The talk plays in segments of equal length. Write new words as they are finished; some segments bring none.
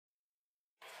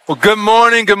Well, good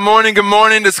morning,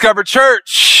 Discover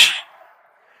Church.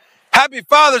 Happy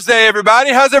Father's Day,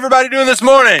 everybody. How's everybody doing this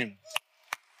morning?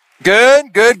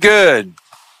 Good.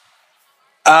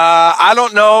 I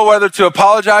don't know whether to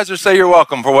apologize or say you're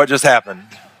welcome for what just happened.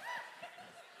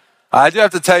 I do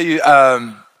have to tell you,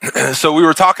 so we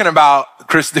were talking about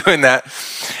Chris doing that,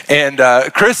 and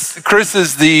Chris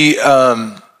is he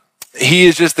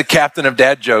is just the captain of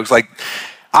dad jokes. Like,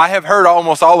 I have heard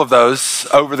almost all of those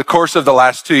over the course of the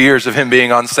last 2 years of him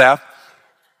being on staff.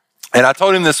 And I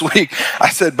told him this week, I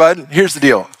said, bud, here's the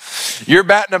deal. You're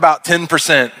batting about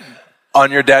 10%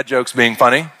 on your dad jokes being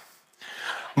funny,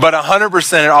 but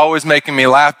 100% always making me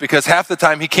laugh because half the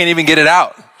time he can't even get it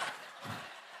out.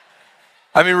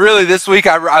 I mean, really, this week,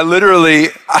 I literally,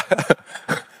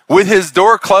 with his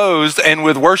door closed and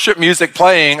with worship music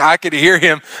playing, I could hear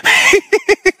him.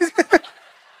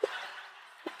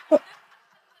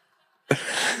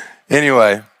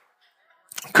 Anyway,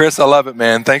 Chris, I love it,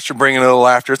 man. Thanks for bringing a little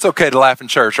laughter. It's okay to laugh in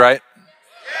church, right?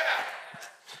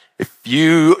 If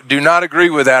you do not agree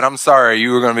with that, I'm sorry.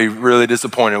 You are going to be really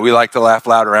disappointed. We like to laugh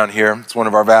loud around here. It's one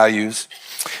of our values.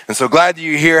 And so glad that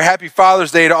you're here. Happy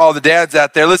Father's Day to all the dads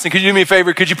out there. Listen, could you do me a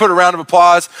favor? Could you put a round of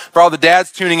applause for all the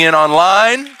dads tuning in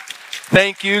online?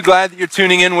 Thank you. Glad that you're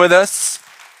tuning in with us.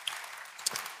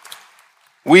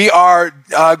 We are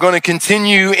going to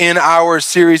continue in our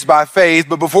series by faith,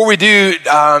 but before we do,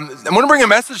 I'm going to bring a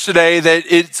message today that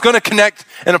it's going to connect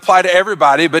and apply to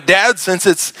everybody. But Dad, since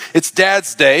it's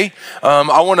Dad's Day,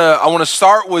 I want to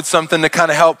start with something to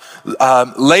kind of help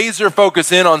laser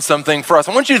focus in on something for us.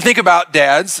 I want you to think about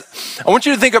dads. I want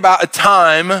you to think about a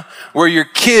time where your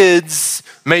kids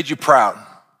made you proud.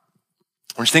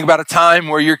 I want you to think about a time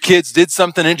where your kids did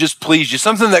something and it just pleased you,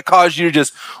 something that caused you to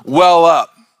just well up.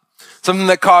 Something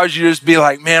that caused you to just be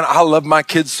like, man, I love my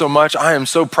kids so much. I am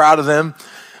so proud of them.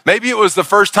 Maybe it was the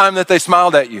first time that they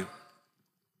smiled at you.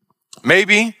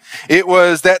 Maybe it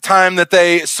was that time that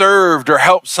they served or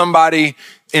helped somebody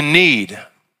in need.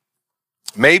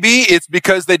 Maybe it's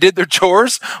because they did their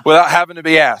chores without having to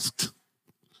be asked.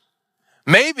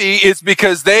 Maybe it's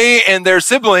because they and their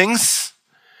siblings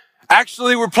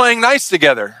actually were playing nice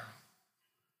together.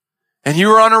 And you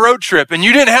were on a road trip and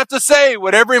you didn't have to say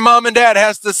what every mom and dad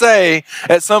has to say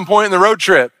at some point in the road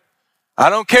trip.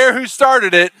 I don't care who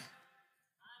started it.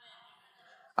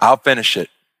 I'll finish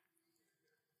it.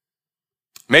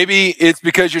 Maybe it's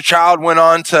because your child went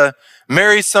on to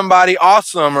marry somebody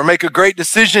awesome or make a great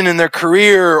decision in their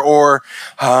career or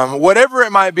whatever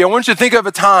it might be. I want you to think of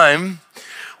a time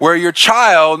where your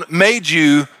child made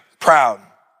you proud.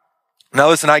 Now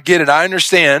listen, I get it. I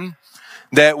understand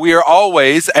that we are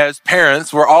always, as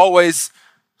parents, we're always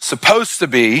supposed to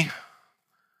be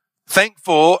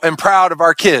thankful and proud of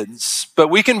our kids. But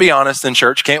we can be honest in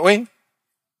church, can't we?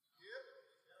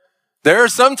 There are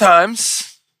some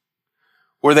times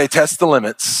where they test the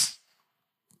limits.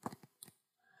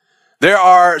 There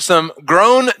are some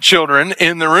grown children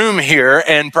in the room here,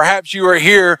 and perhaps you are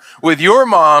here with your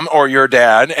mom or your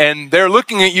dad, and they're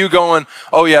looking at you going,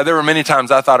 oh yeah, there were many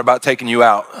times I thought about taking you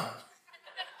out.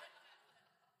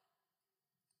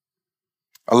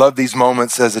 I love these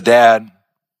moments as a dad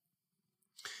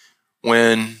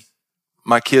when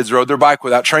my kids rode their bike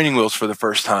without training wheels for the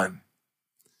first time.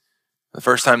 The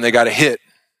first time they got a hit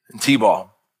in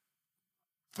T-ball.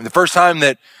 And the first time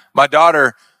that my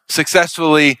daughter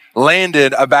successfully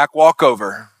landed a back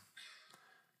walkover.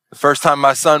 The first time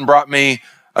my son brought me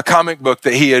a comic book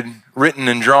that he had written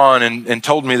and drawn and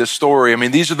told me the story. I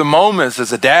mean, these are the moments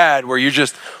as a dad where you're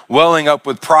just welling up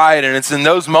with pride, and it's in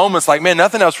those moments like, man,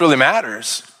 nothing else really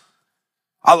matters.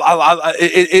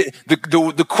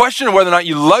 The question of whether or not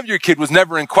you love your kid was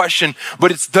never in question,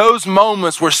 but it's those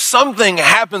moments where something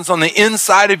happens on the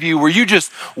inside of you where you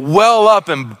just well up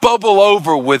and bubble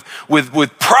over with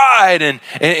pride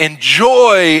and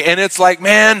joy. And it's like,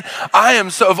 man, I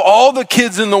am so, of all the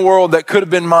kids in the world that could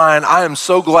have been mine, I am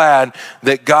so glad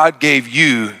that God gave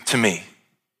you to me.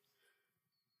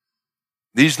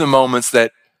 These are the moments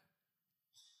that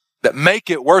make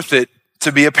it worth it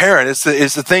to be a parent.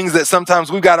 It's the things that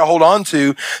sometimes we've got to hold on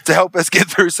to help us get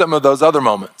through some of those other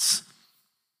moments.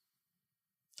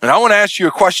 And I want to ask you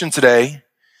a question today.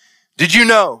 Did you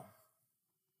know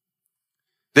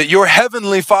that your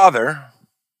heavenly Father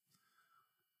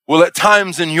will at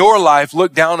times in your life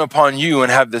look down upon you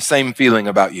and have the same feeling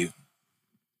about you?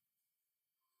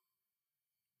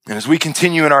 And as we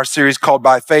continue in our series called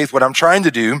By Faith, what I'm trying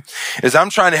to do is I'm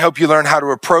trying to help you learn how to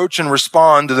approach and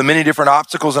respond to the many different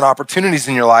obstacles and opportunities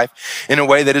in your life in a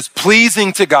way that is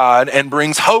pleasing to God and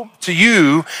brings hope to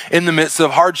you in the midst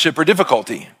of hardship or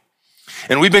difficulty.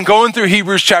 And we've been going through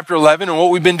Hebrews chapter 11, and what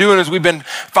we've been doing is we've been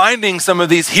finding some of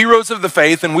these heroes of the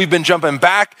faith, and we've been jumping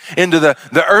back into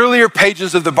the earlier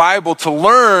pages of the Bible to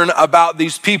learn about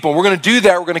these people. We're going to do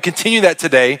that. We're going to continue that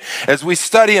today as we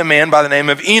study a man by the name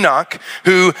of Enoch,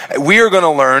 who we are going to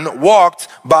learn walked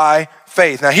by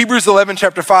faith. Now, Hebrews 11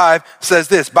 chapter 5 says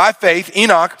this: by faith,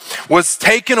 Enoch was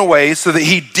taken away so that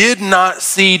he did not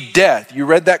see death. You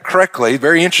read that correctly.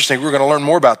 Very interesting. We're going to learn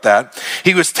more about that.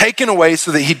 He was taken away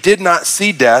so that he did not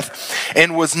see death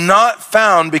and was not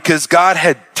found because God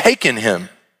had taken him.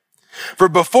 For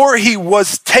before he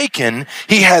was taken,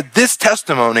 he had this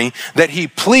testimony that he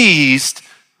pleased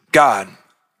God.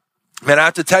 Man, I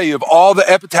have to tell you, of all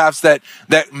the epitaphs that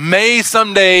may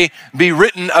someday be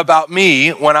written about me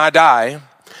when I die,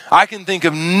 I can think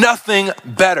of nothing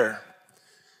better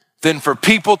than for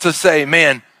people to say,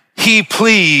 man, he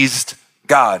pleased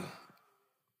God.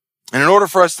 And in order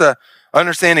for us to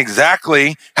understand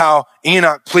exactly how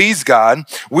Enoch pleased God,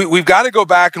 we've got to go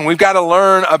back and we've got to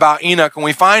learn about Enoch, and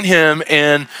we find him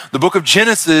in the book of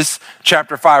Genesis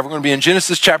chapter 5. We're going to be in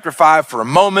Genesis chapter 5 for a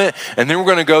moment, and then we're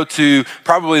going to go to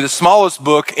probably the smallest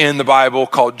book in the Bible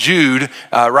called Jude,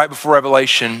 right before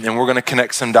Revelation, and we're going to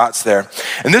connect some dots there.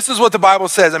 And this is what the Bible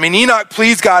says. I mean, Enoch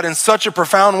pleased God in such a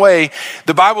profound way.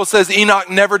 The Bible says Enoch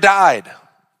never died.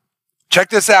 Check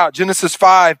this out. Genesis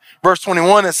 5, verse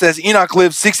 21, it says, Enoch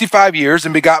lived 65 years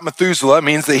and begot Methuselah. It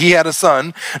means that he had a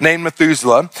son named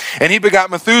Methuselah. And he begot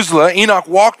Methuselah. Enoch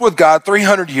walked with God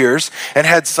 300 years and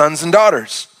had sons and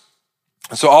daughters.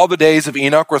 So all the days of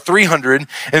Enoch were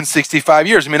 365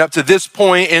 years. I mean, up to this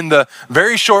point in the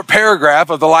very short paragraph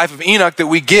of the life of Enoch that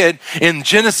we get in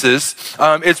Genesis,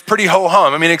 it's pretty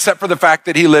ho-hum. I mean, except for the fact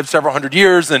that he lived several hundred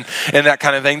years and that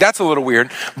kind of thing. That's a little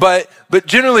weird. But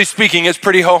generally speaking, it's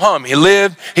pretty ho-hum. He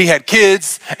lived, he had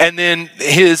kids, and then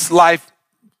his life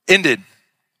ended.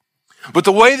 But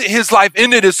the way that his life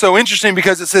ended is so interesting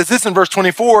because it says this in verse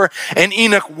 24, and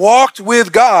Enoch walked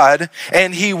with God,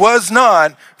 and he was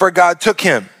not, for God took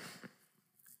him.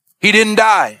 He didn't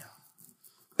die.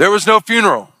 There was no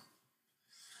funeral.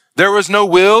 There was no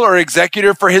will or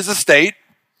executor for his estate.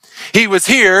 He was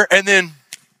here and then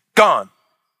gone.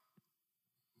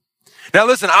 Now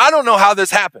listen, I don't know how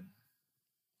this happened,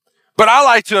 but I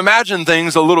like to imagine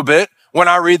things a little bit when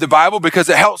I read the Bible because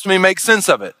it helps me make sense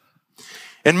of it.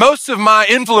 And most of my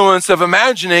influence of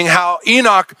imagining how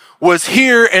Enoch was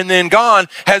here and then gone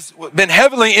has been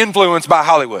heavily influenced by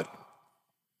Hollywood.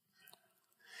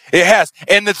 It has.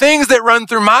 And the things that run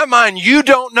through my mind, you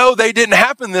don't know they didn't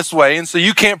happen this way, and so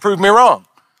you can't prove me wrong.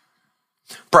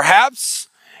 Perhaps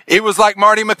it was like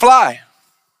Marty McFly,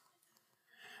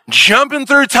 jumping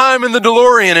through time in the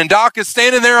DeLorean, and Doc is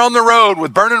standing there on the road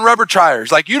with burning rubber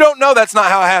tires. Like, you don't know that's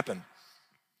not how it happened.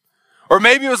 Or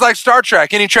maybe it was like Star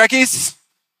Trek. Any Trekkies?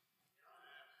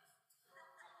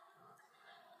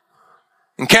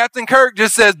 And Captain Kirk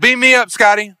just says, beam me up,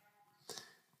 Scotty.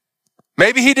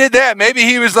 Maybe he did that. Maybe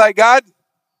he was like, God,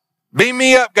 beam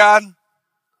me up, God.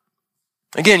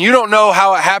 Again, you don't know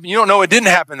how it happened. You don't know it didn't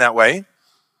happen that way.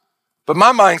 But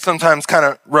my mind sometimes kind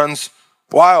of runs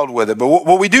wild with it. But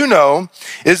what we do know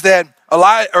is that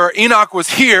Enoch was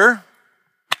here,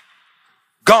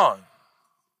 gone.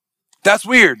 That's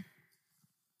weird.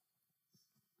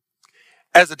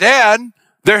 As a dad,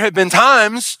 there have been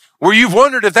times where you've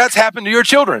wondered if that's happened to your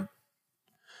children.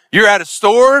 You're at a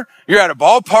store, you're at a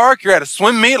ballpark, you're at a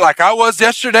swim meet like I was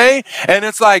yesterday, and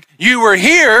it's like you were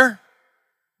here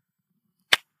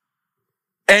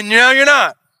and now you're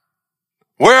not.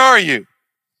 Where are you?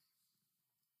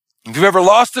 If you've ever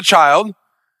lost a child,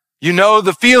 you know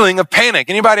the feeling of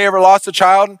panic. Anybody ever lost a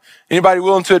child? Anybody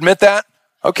willing to admit that?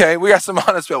 Okay, we got some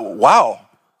honest people. Wow.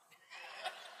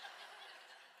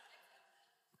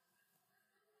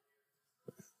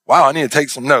 Wow, I need to take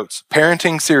some notes.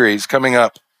 Parenting series coming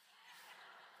up.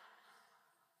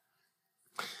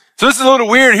 So this is a little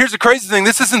weird. Here's the crazy thing.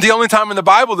 This isn't the only time in the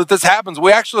Bible that this happens.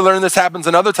 We actually learn this happens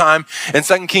another time in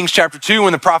 2 Kings chapter 2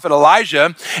 when the prophet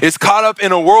Elijah is caught up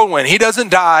in a whirlwind. He doesn't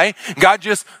die. God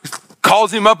just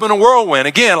calls him up in a whirlwind.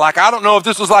 Again, like, I don't know if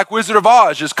this was like Wizard of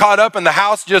Oz, just caught up in the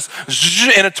house just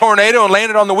in a tornado and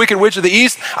landed on the Wicked Witch of the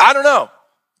East. I don't know.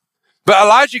 But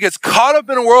Elijah gets caught up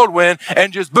in a whirlwind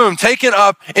and just boom, taken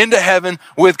up into heaven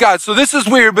with God. So this is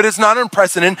weird, but it's not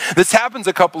unprecedented. This happens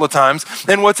a couple of times.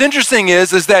 And what's interesting is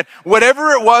that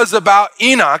whatever it was about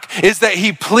Enoch is that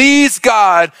he pleased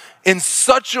God in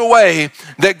such a way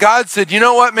that God said, you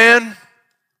know what, man?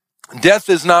 Death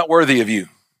is not worthy of you.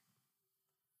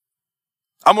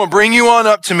 I'm going to bring you on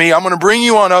up to me. I'm going to bring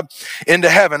you on up into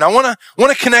heaven. I want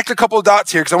to connect a couple of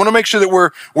dots here because I want to make sure that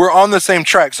we're on the same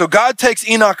track. So God takes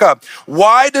Enoch up.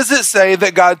 Why does it say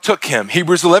that God took him?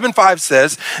 Hebrews 11:5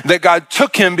 says that God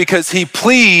took him because he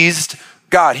pleased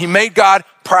God. He made God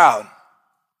proud.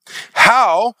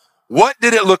 How? What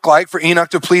did it look like for Enoch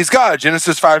to please God?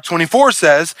 Genesis 5:24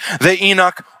 says that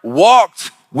Enoch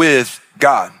walked with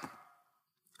God.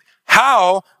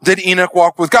 How did Enoch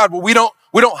walk with God? Well, we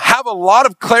don't have a lot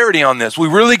of clarity on this. We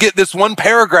really get this one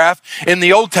paragraph in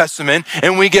the Old Testament,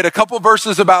 and we get a couple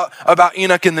verses about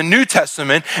Enoch in the New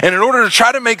Testament. And in order to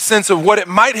try to make sense of what it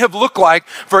might have looked like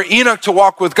for Enoch to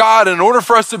walk with God, in order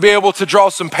for us to be able to draw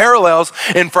some parallels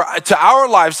to our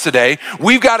lives today,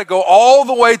 we've got to go all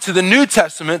the way to the New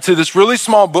Testament, to this really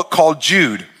small book called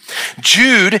Jude.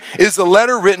 Jude is a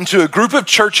letter written to a group of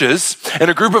churches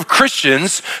and a group of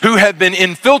Christians who have been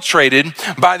infiltrated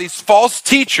by these false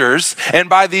teachers and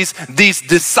by these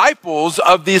disciples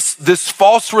of this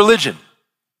false religion.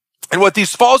 And what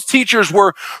these false teachers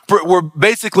were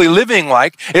basically living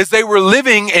like is they were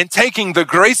living and taking the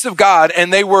grace of God,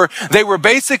 and they were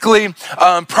basically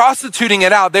prostituting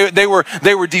it out. They were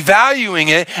devaluing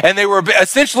it, and they were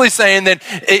essentially saying that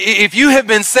if you have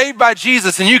been saved by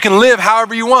Jesus and you can live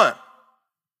however you want,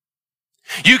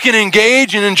 you can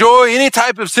engage and enjoy any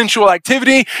type of sensual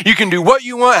activity. You can do what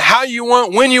you want, how you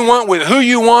want, when you want, with who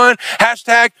you want.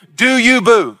 Hashtag do you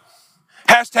boo.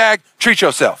 Hashtag treat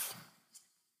yourself.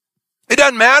 It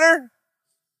doesn't matter.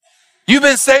 You've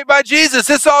been saved by Jesus.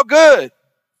 It's all good.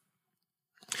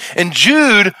 And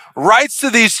Jude writes to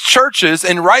these churches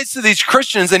and writes to these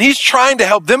Christians, and he's trying to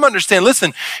help them understand,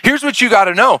 listen, here's what you got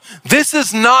to know. This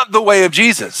is not the way of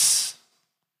Jesus.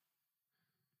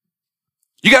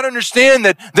 You got to understand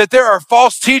that there are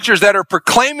false teachers that are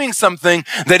proclaiming something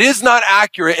that is not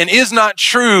accurate and is not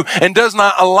true and does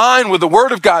not align with the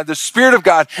Word of God, the Spirit of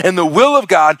God, and the will of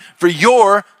God for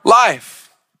your life.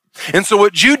 And so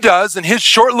what Jude does in his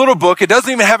short little book, it doesn't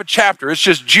even have a chapter. It's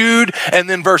just Jude and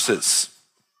then verses.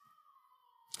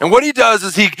 And what he does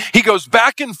is he goes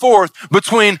back and forth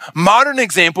between modern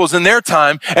examples in their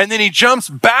time, and then he jumps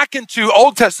back into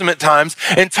Old Testament times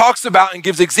and talks about and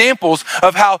gives examples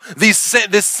of how this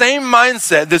same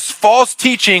mindset, this false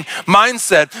teaching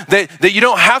mindset that you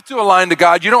don't have to align to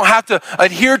God, you don't have to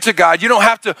adhere to God, you don't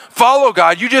have to follow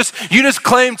God, you just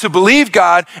claim to believe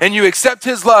God and you accept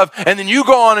his love, and then you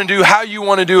go on and do how you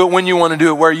want to do it, when you want to do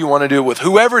it, where you want to do it, with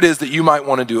whoever it is that you might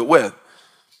want to do it with.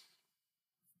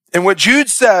 And what Jude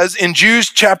says in Jude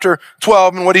chapter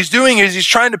 12, and what he's doing is he's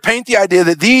trying to paint the idea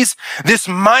that this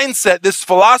mindset, this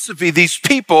philosophy, these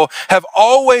people have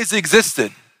always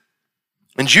existed.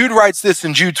 And Jude writes this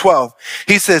in Jude 12.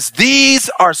 He says, these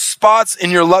are spots in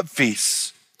your love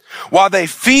feasts, while they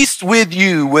feast with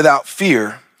you without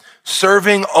fear,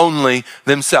 serving only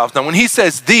themselves. Now, when he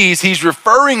says these, he's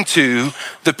referring to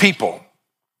the people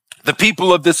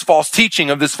of this false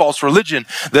teaching, of this false religion,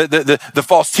 the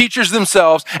false teachers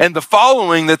themselves, and the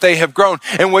following that they have grown.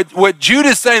 And what Jude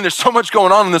is saying, there's so much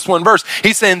going on in this one verse.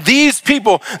 He's saying these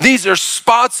people, these are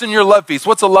spots in your love feast.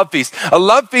 What's a love feast? A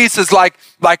love feast is like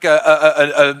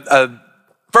a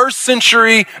first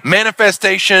century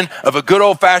manifestation of a good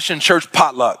old fashioned church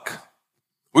potluck.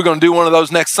 We're going to do one of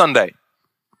those next Sunday.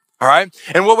 All right.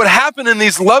 And what would happen in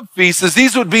these love feasts is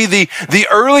these would be the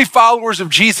early followers of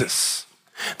Jesus.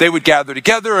 They would gather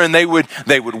together and they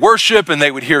would worship, and they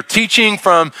would hear teaching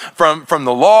from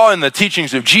the law and the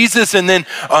teachings of Jesus. And then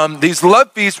these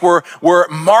love feasts were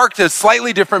marked as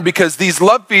slightly different, because these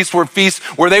love feasts were feasts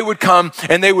where they would come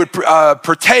and they would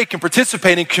partake and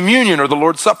participate in communion, or the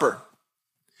Lord's Supper.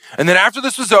 And then after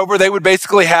this was over, they would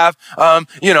basically have,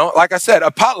 like I said, a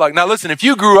potluck. Now listen, if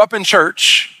you grew up in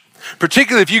church,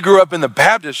 particularly if you grew up in the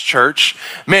Baptist church,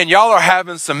 man, y'all are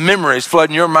having some memories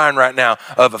flooding your mind right now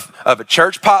of a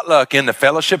church potluck in the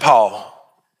fellowship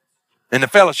hall. In the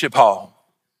fellowship hall.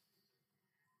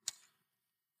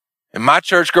 In my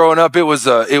church growing up, it was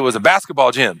a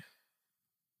basketball gym.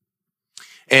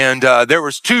 And there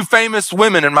was 2 famous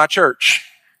women in my church.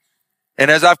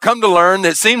 And as I've come to learn,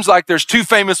 it seems like there's 2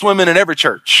 famous women in every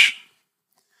church.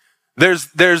 There's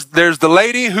the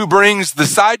lady who brings the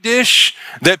side dish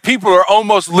that people are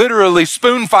almost literally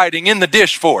spoon fighting in the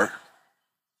dish for.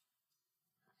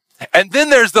 And then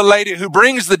there's the lady who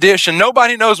brings the dish and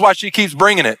nobody knows why she keeps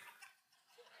bringing it.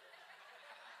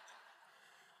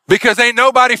 Because ain't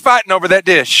nobody fighting over that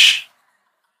dish.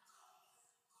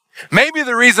 Maybe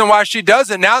the reason why she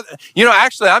does it now,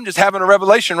 actually, I'm just having a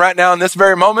revelation right now in this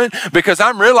very moment because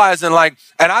I'm realizing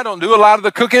and I don't do a lot of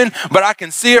the cooking, but I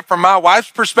can see it from my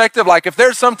wife's perspective. Like if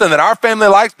there's something that our family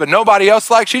likes, but nobody else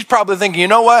likes, she's probably thinking, you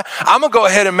know what? I'm going to go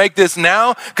ahead and make this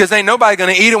now because ain't nobody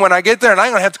going to eat it when I get there and I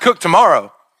ain't going to have to cook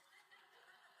tomorrow.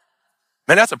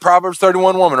 Man, that's a Proverbs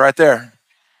 31 woman right there.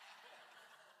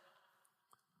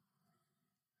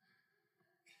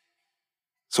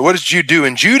 So what does Jude do?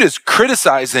 And Jude is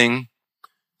criticizing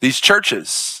these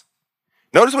churches.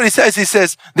 Notice what he says. He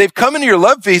says, they've come into your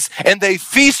love feast and they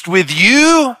feast with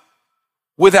you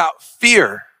without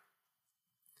fear.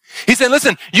 He said,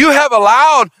 listen, you have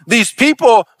allowed these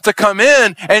people to come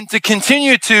in and to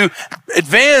continue to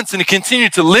advance and to continue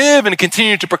to live and to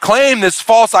continue to proclaim this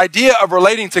false idea of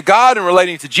relating to God and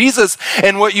relating to Jesus.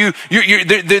 And what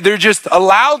they're just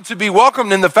allowed to be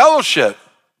welcomed in the fellowship.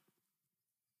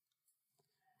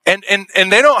 And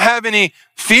they don't have any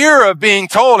fear of being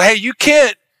told, hey, you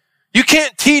can't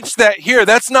teach that here.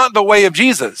 That's not the way of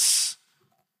Jesus.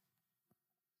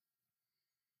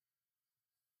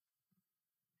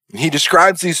 And he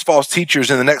describes these false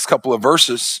teachers in the next couple of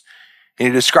verses. And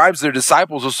he describes their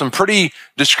disciples with some pretty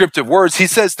descriptive words. He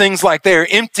says things like they are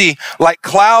empty like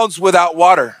clouds without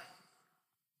water.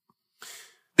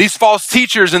 These false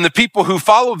teachers and the people who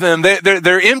follow them,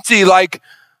 they're empty like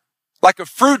a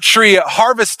fruit tree at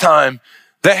harvest time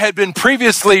that had been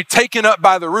previously taken up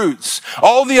by the roots.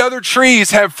 All the other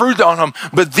trees have fruit on them,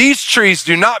 but these trees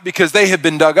do not because they have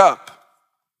been dug up.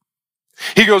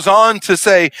 He goes on to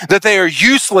say that they are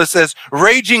useless as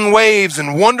raging waves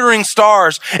and wandering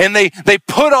stars. And they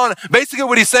put on, basically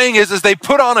what he's saying is they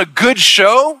put on a good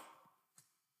show,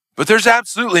 but there's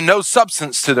absolutely no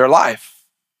substance to their life.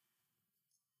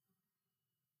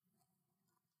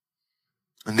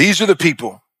 And these are the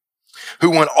people who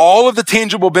want all of the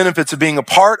tangible benefits of being a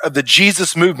part of the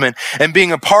Jesus movement and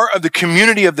being a part of the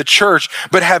community of the church,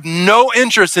 but have no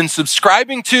interest in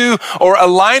subscribing to or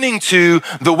aligning to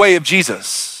the way of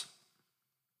Jesus.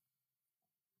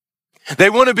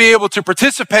 They want to be able to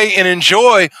participate and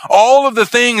enjoy all of the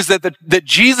things that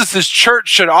Jesus' church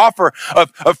should offer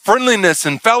of friendliness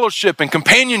and fellowship and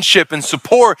companionship and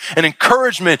support and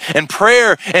encouragement and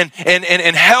prayer and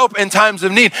help in times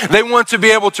of need. They want to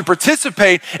be able to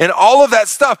participate in all of that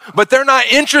stuff, but they're not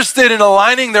interested in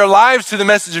aligning their lives to the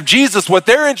message of Jesus. What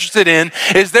they're interested in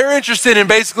is they're interested in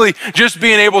basically just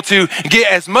being able to get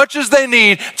as much as they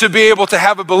need to be able to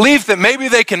have a belief that maybe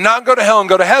they cannot go to hell and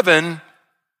go to heaven,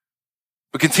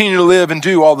 but continue to live and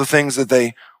do all the things that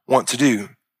they want to do.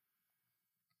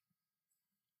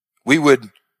 We would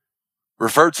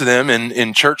refer to them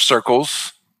in church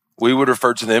circles, we would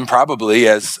refer to them probably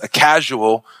as a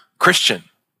casual Christian,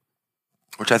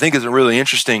 which I think is a really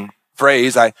interesting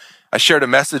phrase. I shared a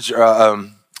message,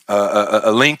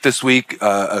 a link this week,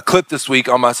 a clip this week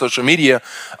on my social media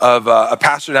of a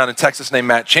pastor down in Texas named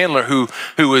Matt Chandler who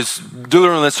was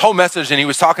delivering this whole message, and he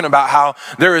was talking about how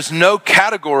there is no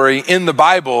category in the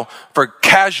Bible for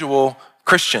casual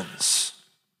Christians.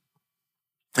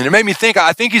 And it made me think,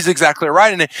 I think he's exactly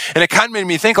right, and it kind of made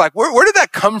me think like, where did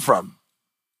that come from?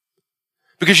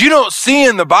 Because you don't see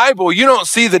in the Bible, you don't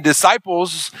see the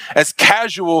disciples as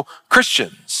casual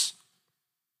Christians.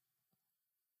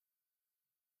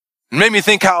 It made me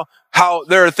think how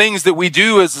there are things that we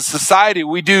do as a society,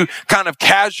 we do kind of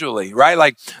casually, right?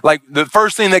 Like the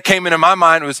first thing that came into my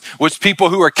mind was people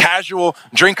who are casual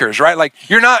drinkers, right? Like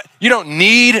you don't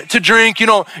need to drink, you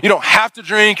don't have to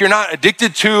drink, you're not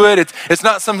addicted to it. It's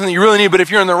not something that you really need, but if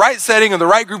you're in the right setting or the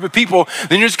right group of people,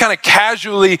 then you just kind of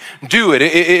casually do it.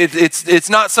 It's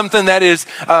not something that is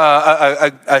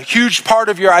a huge part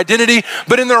of your identity,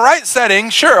 but in the right setting,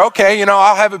 sure, okay,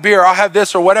 I'll have a beer, I'll have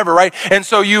this or whatever, right? And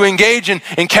so you engage in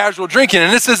casual drinking.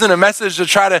 And this isn't a message to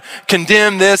try to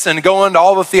condemn this and go into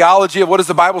all the theology of what does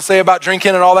the Bible say about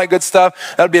drinking and all that good stuff.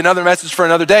 That'll be another message for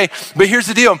another day. But here's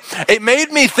the deal. It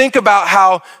made me think about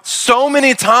how so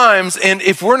many times, and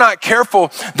if we're not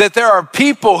careful, that there are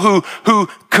people who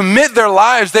commit their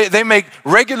lives, they make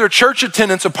regular church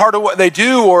attendance a part of what they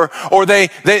do, or they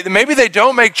maybe they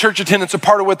don't make church attendance a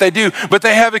part of what they do, but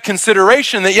they have a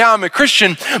consideration that, yeah, I'm a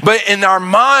Christian, but in our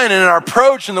mind and in our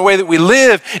approach and the way that we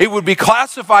live, it would be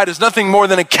classified as nothing more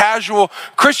than a casual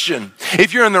Christian.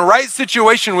 If you're in the right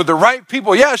situation with the right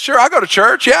people, yeah, sure, I go to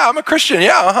church, yeah, I'm a Christian,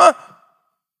 yeah,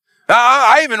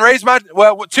 I even raise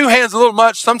two hands a little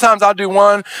much. Sometimes I'll do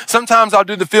one. Sometimes I'll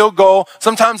do the field goal.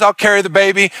 Sometimes I'll carry the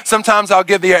baby. Sometimes I'll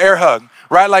give the air hug,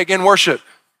 right? Like in worship.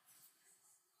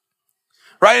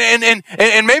 Right?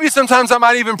 And maybe sometimes I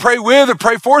might even pray with or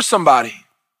pray for somebody.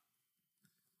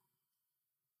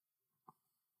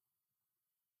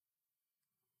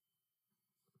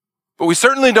 But we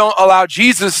certainly don't allow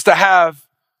Jesus to have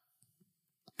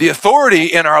the authority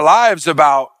in our lives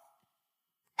about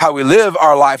how we live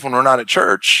our life when we're not at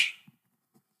church.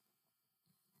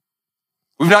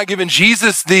 We've not given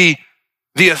Jesus the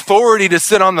authority to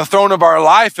sit on the throne of our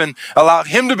life and allow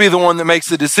him to be the one that makes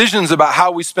the decisions about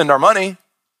how we spend our money.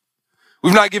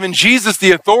 We've not given Jesus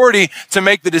the authority to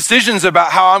make the decisions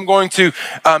about how I'm going to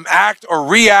act or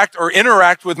react or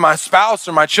interact with my spouse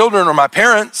or my children or my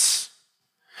parents.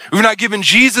 We've not given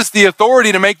Jesus the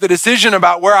authority to make the decision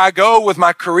about where I go with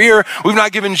my career. We've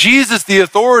not given Jesus the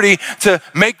authority to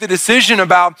make the decision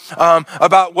about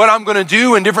what I'm going to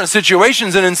do in different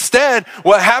situations. And instead,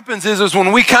 what happens is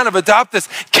when we kind of adopt this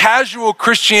casual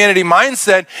Christianity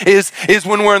mindset is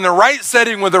when we're in the right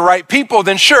setting with the right people,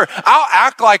 then sure, I'll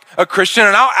act like a Christian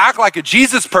and I'll act like a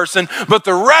Jesus person, but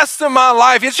the rest of my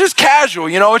life, it's just casual,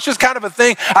 it's just kind of a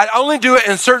thing. I only do it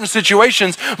in certain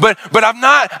situations, but I'm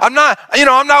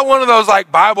not one of those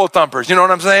like Bible thumpers, you know what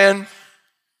I'm saying?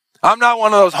 I'm not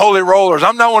one of those holy rollers.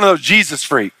 I'm not one of those Jesus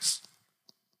freaks.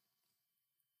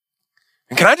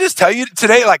 And can I just tell you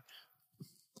today, like,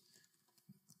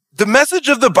 the message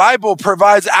of the Bible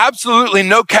provides absolutely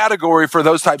no category for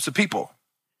those types of people.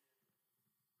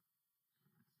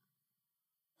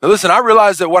 Now listen, I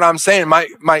realize that what I'm saying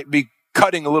might be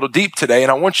cutting a little deep today, and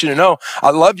I want you to know I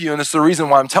love you, and it's the reason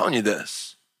why I'm telling you this.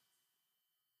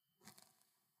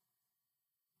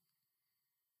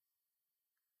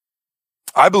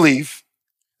 I believe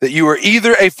that you are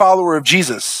either a follower of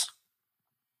Jesus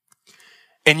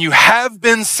and you have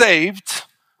been saved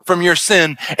from your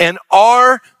sin and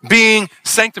are being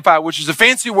sanctified, which is a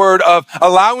fancy word of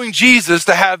allowing Jesus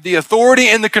to have the authority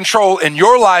and the control in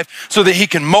your life so that he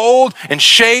can mold and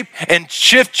shape and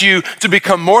shift you to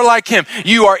become more like him.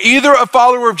 You are either a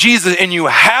follower of Jesus and you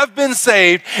have been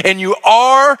saved and you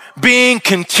are being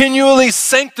continually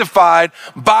sanctified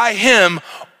by him,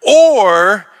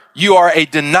 or you are a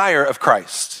denier of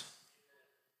Christ.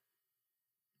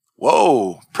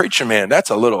 Whoa, preacher man, that's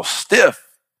a little stiff.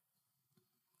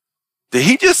 Did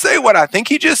he just say what I think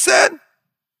he just said?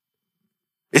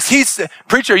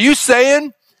 Preacher, are you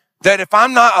saying that if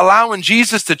I'm not allowing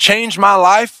Jesus to change my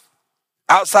life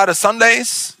outside of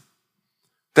Sundays,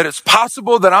 that it's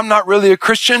possible that I'm not really a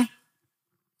Christian?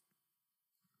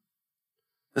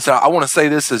 Listen, I want to say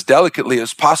this as delicately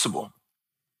as possible,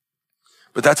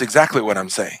 but that's exactly what I'm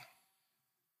saying.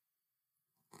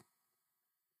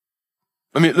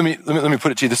 Let me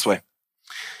put it to you this way.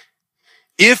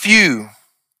 If you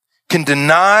can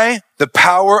deny the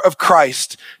power of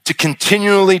Christ to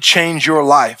continually change your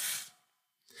life,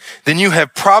 then you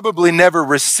have probably never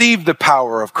received the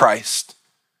power of Christ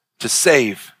to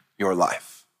save your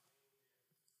life.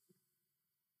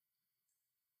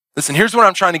 Listen, here's what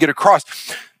I'm trying to get across.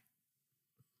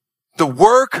 The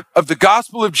work of the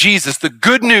gospel of Jesus, the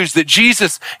good news that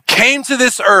Jesus came to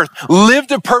this earth,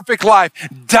 lived a perfect life,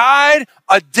 died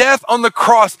a death on the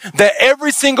cross that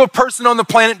every single person on the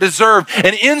planet deserved,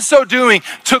 and in so doing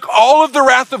took all of the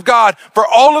wrath of God for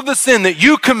all of the sin that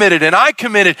you committed and I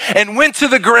committed, and went to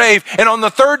the grave, and on the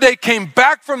third day came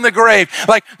back from the grave.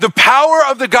 Like, the power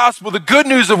of the gospel, the good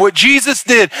news of what Jesus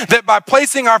did, that by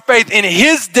placing our faith in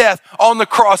his death on the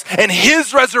cross and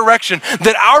his resurrection,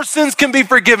 that our sins can be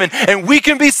forgiven and we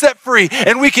can be set free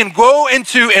and we can go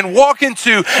into and walk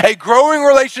into a growing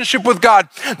relationship with God.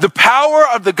 The power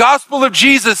of the gospel of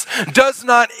Jesus does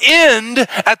not end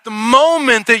at the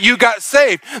moment that you got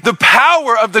saved. The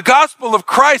power of the gospel of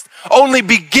Christ only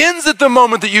begins at the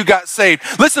moment that you got saved.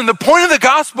 Listen, the point of the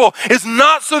gospel is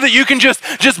not so that you can just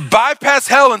bypass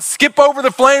hell and skip over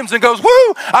the flames and goes,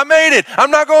 woo, I made it, I'm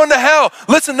not going to hell.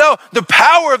 Listen, no, the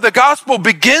power of the gospel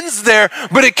begins there,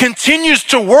 but it continues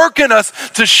to work in us,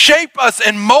 to shape us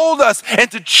and mold us and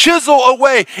to chisel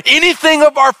away anything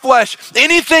of our flesh,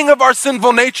 anything of our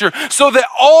sinful nature, so that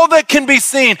all that can be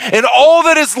seen and all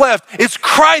that is left is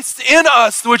Christ in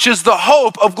us, which is the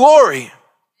hope of glory.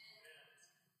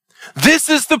 This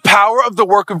is the power of the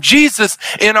work of Jesus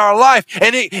in our life.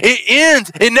 And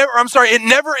it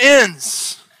never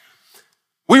ends.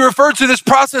 We refer to this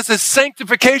process as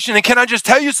sanctification. And can I just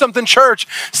tell you something, church?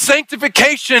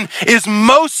 Sanctification is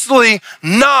mostly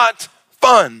not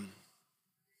fun.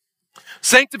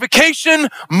 Sanctification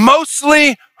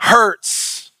mostly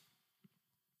hurts.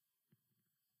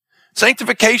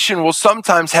 Sanctification will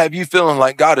sometimes have you feeling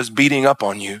like God is beating up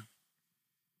on you.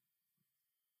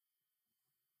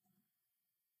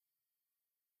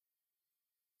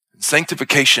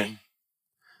 Sanctification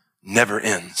never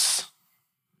ends.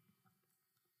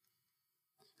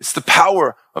 It's the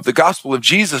power of the gospel of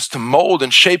Jesus to mold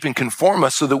and shape and conform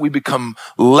us so that we become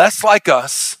less like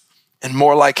us and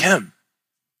more like him.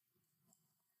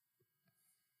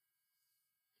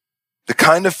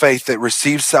 kind of faith that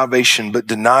receives salvation but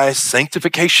denies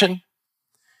sanctification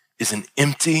is an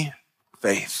empty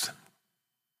faith.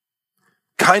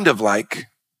 Kind of like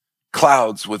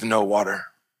clouds with no water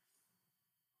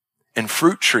and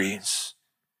fruit trees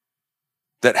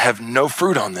that have no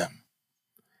fruit on them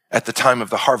at the time of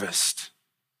the harvest.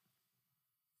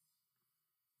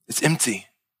 It's empty.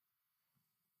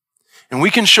 And we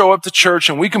can show up to church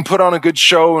and we can put on a good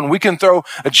show and we can throw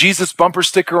a Jesus bumper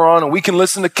sticker on and we can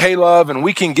listen to K-Love and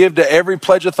we can give to every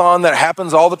pledge-a-thon that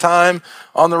happens all the time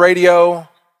on the radio.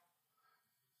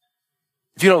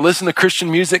 If you don't listen to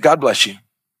Christian music, God bless you.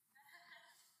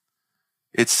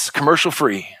 It's commercial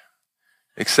free,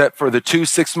 except for the 2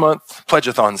 6-month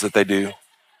pledge-a-thons that they do.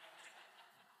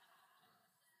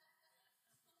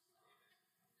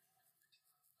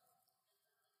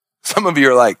 Some of you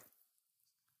are like,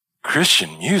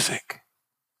 Christian music?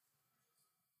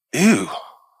 Ew.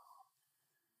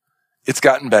 It's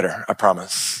gotten better, I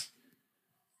promise.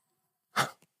 Can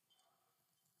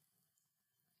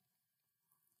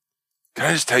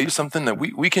I just tell you something that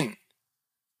we can...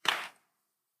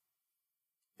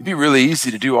 It'd be really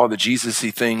easy to do all the Jesus-y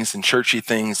things and churchy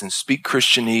things and speak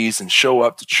Christianese and show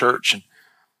up to church. And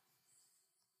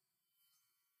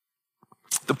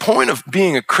the point of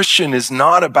being a Christian is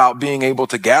not about being able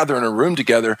to gather in a room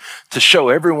together to show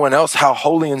everyone else how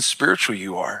holy and spiritual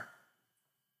you are.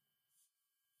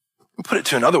 Let me put it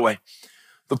to another way.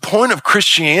 The point of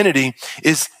Christianity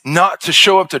is not to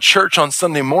show up to church on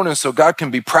Sunday morning so God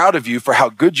can be proud of you for how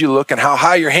good you look and how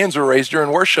high your hands were raised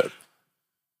during worship.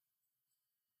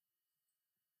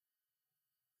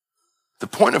 The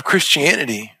point of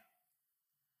Christianity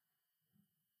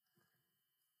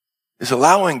is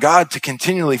allowing God to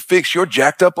continually fix your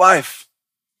jacked up life.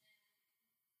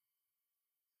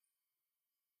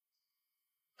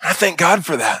 I thank God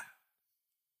for that.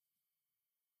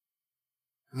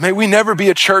 May we never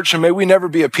be a church and may we never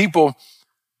be a people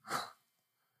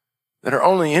that are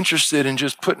only interested in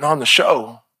just putting on the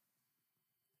show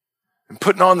and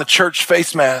putting on the church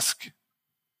face mask.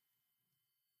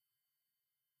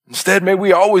 Instead, may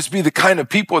we always be the kind of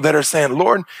people that are saying,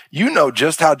 Lord, you know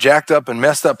just how jacked up and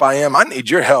messed up I am. I need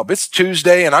your help. It's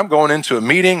Tuesday and I'm going into a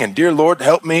meeting and dear Lord,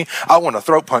 help me. I want to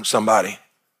throat punch somebody.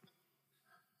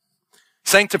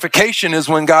 Sanctification is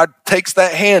when God takes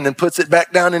that hand and puts it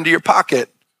back down into your pocket.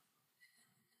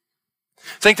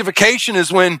 Sanctification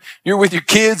is when you're with your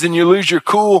kids and you lose your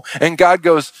cool and God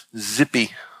goes,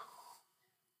 zippy.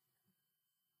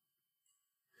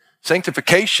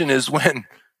 Sanctification is when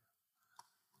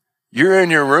you're in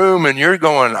your room and you're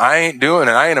going, I ain't doing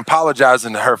it. I ain't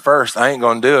apologizing to her first. I ain't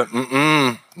going to do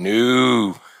it.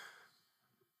 No.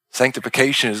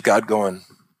 Sanctification is God going,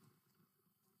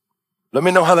 let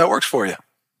me know how that works for you.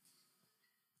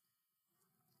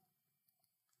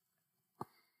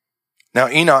 Now,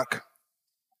 Enoch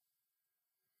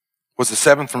was the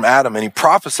seventh from Adam, and he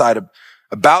prophesied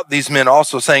about these men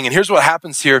also, saying, and here's what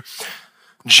happens here.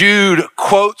 Jude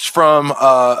quotes from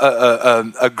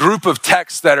a group of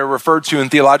texts that are referred to in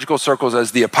theological circles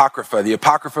as the Apocrypha. The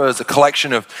Apocrypha is a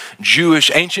collection of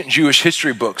ancient Jewish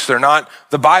history books. They're not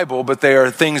the Bible, but they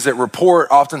are things that report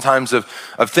oftentimes of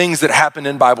things that happened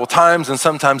in Bible times, and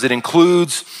sometimes it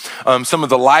includes some of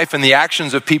the life and the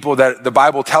actions of people that the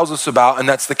Bible tells us about, and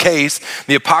that's the case.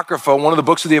 The Apocrypha, one of the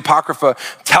books of the Apocrypha,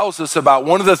 tells us about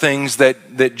one of the things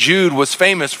that Jude was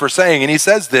famous for saying, and he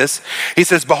says this. He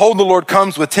says, behold, the Lord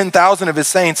comes with 10,000 of his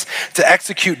saints to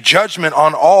execute judgment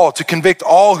on all, to convict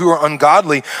all who are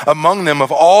ungodly among them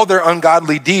of all their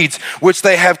ungodly deeds, which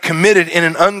they have committed in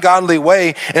an ungodly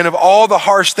way, and of all the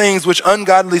harsh things which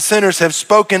ungodly sinners have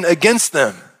spoken against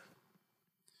them.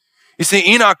 You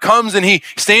see, Enoch comes and he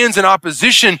stands in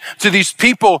opposition to these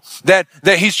people that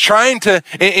he's trying to,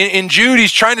 in Jude,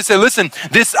 he's trying to say, listen,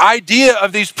 this idea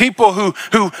of these people who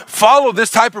follow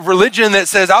this type of religion that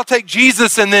says, I'll take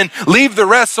Jesus and then leave the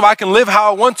rest so I can live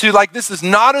how I want to, like this is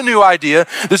not a new idea.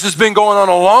 This has been going on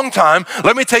a long time.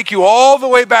 Let me take you all the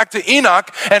way back to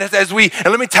Enoch, and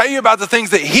let me tell you about the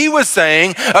things that he was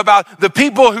saying about the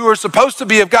people who are supposed to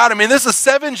be of God. I mean, this is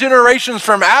 7 generations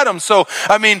from Adam. So,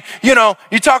 I mean,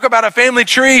 you talk about a family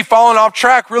tree falling off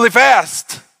track really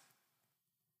fast.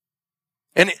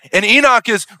 And Enoch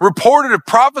is reported of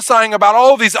prophesying about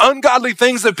all these ungodly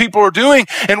things that people are doing.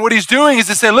 And what he's doing is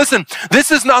he's saying, listen, this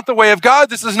is not the way of God.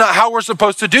 This is not how we're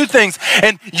supposed to do things.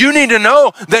 And you need to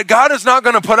know that God is not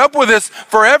going to put up with this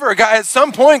forever. At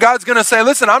some point, God's going to say,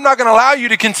 listen, I'm not going to allow you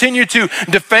to continue to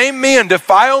defame me and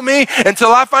defile me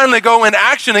until I finally go in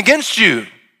action against you.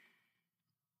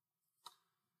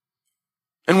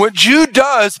 And what Jude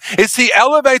does is he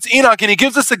elevates Enoch and he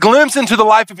gives us a glimpse into the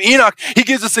life of Enoch. He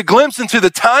gives us a glimpse into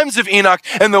the times of Enoch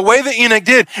and the way that Enoch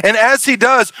did. And as he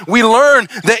does, we learn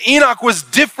that Enoch was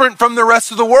different from the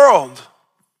rest of the world.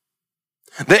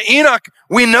 That Enoch,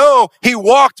 we know he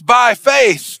walked by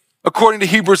faith, according to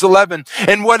Hebrews 11.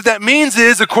 And what that means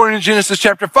is, according to Genesis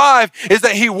chapter 5, is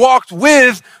that he walked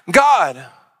with God.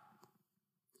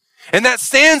 And that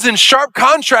stands in sharp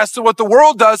contrast to what the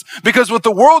world does, because what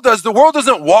the world does, the world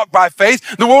doesn't walk by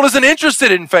faith. The world isn't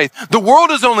interested in faith. The world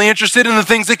is only interested in the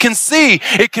things it can see,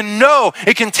 it can know,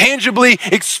 it can tangibly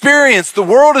experience. The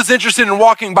world is interested in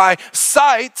walking by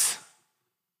sight,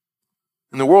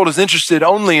 and the world is interested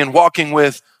only in walking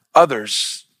with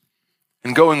others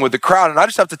and going with the crowd. And I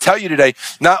just have to tell you today,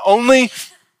 not only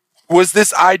was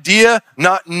this idea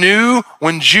not new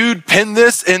when Jude penned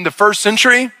this in the first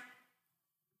century,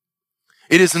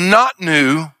 it is not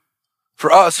new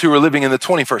for us who are living in the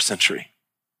 21st century.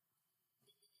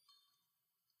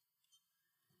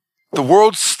 The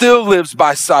world still lives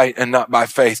by sight and not by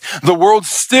faith. The world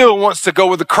still wants to go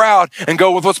with the crowd and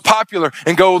go with what's popular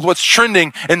and go with what's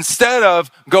trending instead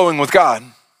of going with God.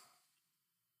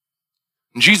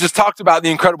 Jesus talked about the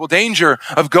incredible danger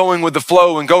of going with the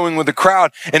flow and going with the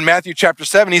crowd. In Matthew chapter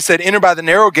 7, he said, "Enter by the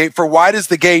narrow gate, for wide is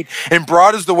the gate and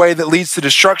broad is the way that leads to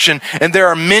destruction. And there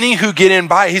are many who get in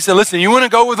by it." He said, listen, you want to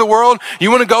go with the world? You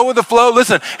want to go with the flow?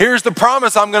 Listen, here's the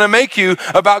promise I'm going to make you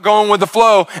about going with the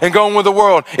flow and going with the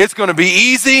world. It's going to be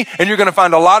easy and you're going to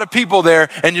find a lot of people there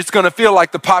and it's going to feel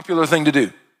like the popular thing to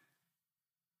do.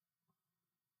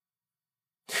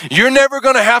 You're never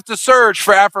going to have to search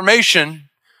for affirmation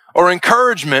or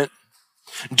encouragement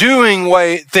doing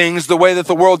things the way that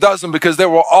the world does them, because there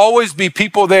will always be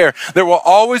people there. There will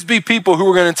always be people who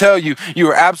are going to tell you, you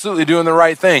are absolutely doing the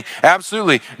right thing.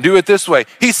 Absolutely, do it this way.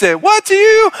 He said, what to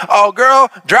you? Oh, girl,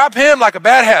 drop him like a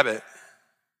bad habit.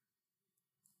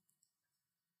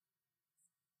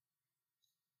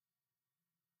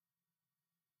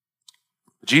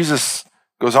 Jesus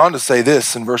goes on to say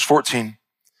this in verse 14.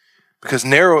 Because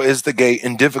narrow is the gate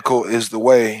and difficult is the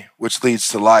way which leads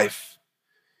to life,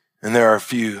 and there are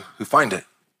few who find it.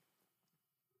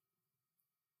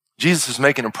 Jesus is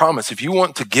making a promise. If you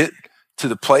want to get to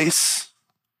the place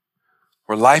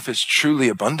where life is truly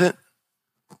abundant,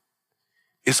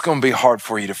 it's going to be hard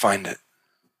for you to find it.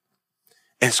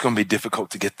 And it's going to be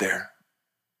difficult to get there.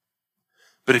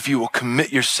 But if you will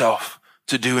commit yourself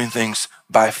to doing things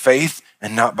by faith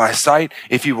and not by sight,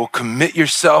 if you will commit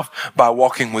yourself by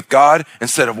walking with God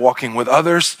instead of walking with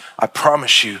others, I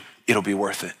promise you it'll be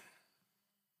worth it.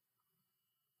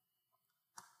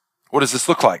 What does this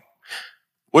look like?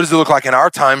 What does it look like in our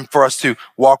time for us to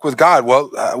walk with God?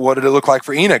 Well, what did it look like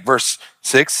for Enoch? Verse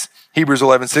 6, Hebrews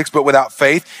 11:6, but without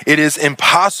faith, it is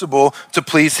impossible to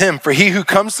please him. For he who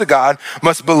comes to God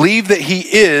must believe that he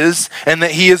is, and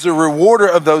that he is a rewarder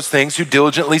of those things who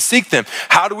diligently seek them.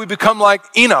 How do we become like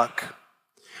Enoch?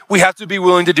 We have to be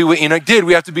willing to do what Enoch did.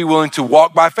 We have to be willing to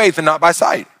walk by faith and not by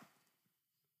sight.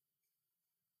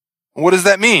 What does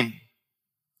that mean?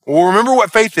 Well, remember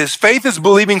what faith is. Faith is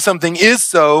believing something is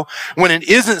so when it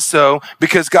isn't so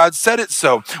because God said it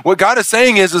so. What God is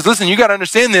saying is listen, you got to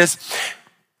understand this.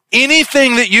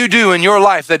 Anything that you do in your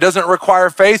life that doesn't require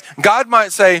faith, God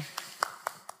might say,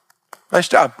 nice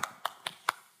job.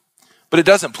 But it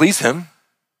doesn't please him.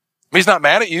 He's not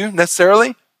mad at you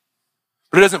necessarily,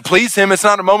 but it doesn't please him. It's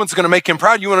not a moment that's going to make him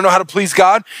proud. You want to know how to please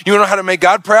God? You want to know how to make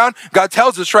God proud? God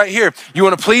tells us right here, you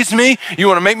want to please me? You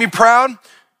want to make me proud?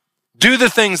 Do the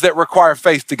things that require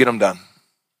faith to get them done.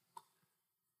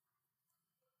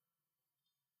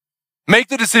 Make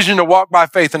the decision to walk by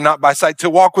faith and not by sight, to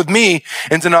walk with me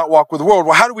and to not walk with the world.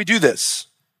 Well, how do we do this?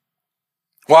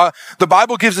 Well, the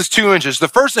Bible gives us two images. The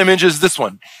first image is this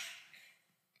one.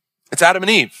 It's Adam and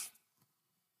Eve.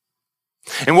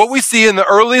 And what we see in the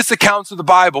earliest accounts of the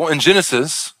Bible in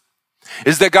Genesis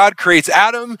is that God creates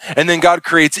Adam and then God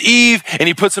creates Eve and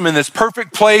he puts them in this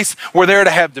perfect place where they're to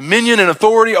have dominion and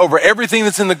authority over everything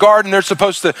that's in the garden. They're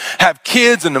supposed to have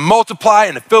kids and to multiply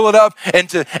and to fill it up and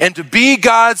to be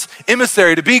God's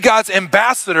emissary, to be God's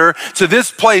ambassador to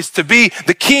this place, to be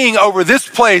the king over this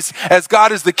place as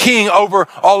God is the king over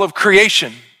all of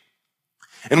creation.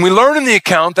 And we learn in the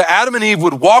account that Adam and Eve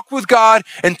would walk with God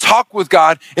and talk with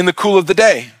God in the cool of the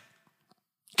day.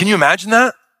 Can you imagine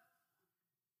that?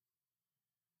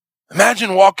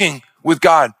 Imagine walking with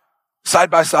God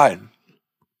side by side.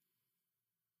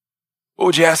 What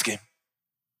would you ask him?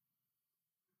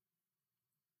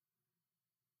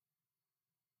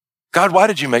 God, why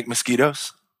did you make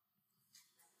mosquitoes?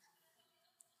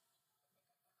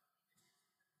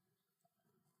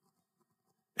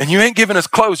 And you ain't given us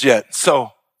clothes yet,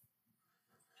 so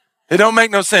It don't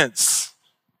make no sense.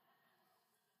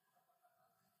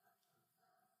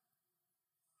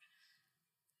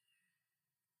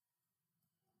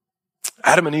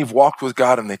 Adam and Eve walked with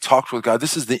God and they talked with God.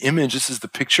 This is the image, this is the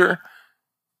picture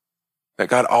that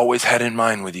God always had in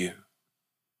mind with you.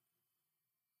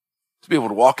 To be able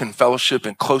to walk in fellowship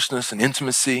and closeness and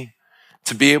intimacy,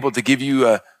 to be able to give you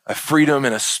a freedom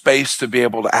and a space to be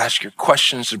able to ask your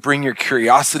questions, to bring your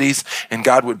curiosities, and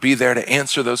God would be there to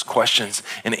answer those questions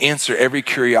and answer every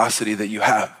curiosity that you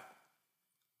have.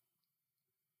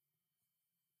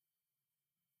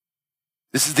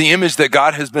 This is the image that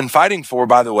God has been fighting for,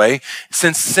 by the way,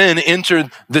 since sin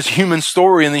entered this human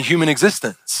story and the human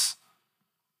existence.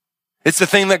 It's the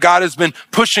thing that God has been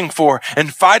pushing for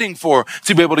and fighting for,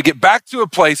 to be able to get back to a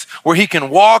place where he can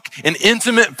walk in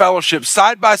intimate fellowship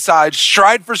side by side,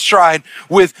 stride for stride,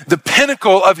 with the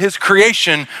pinnacle of his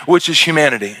creation, which is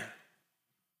humanity.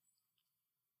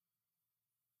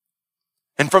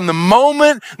 And from the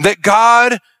moment that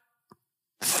God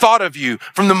thought of you,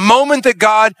 from the moment that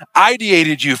God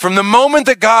ideated you, from the moment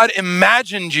that God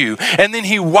imagined you, and then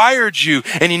he wired you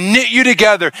and he knit you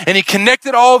together and he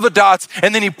connected all the dots,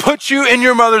 and then he put you in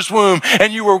your mother's womb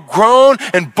and you were grown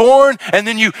and born, and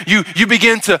then you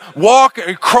begin to walk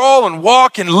and crawl and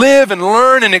walk and live and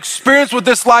learn and experience what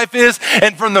this life is.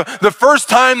 And from the first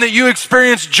time that you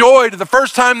experienced joy, to the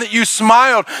first time that you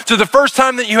smiled, to the first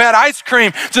time that you had ice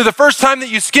cream, to the first time that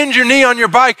you skinned your knee on your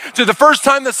bike, to the first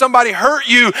time that somebody hurt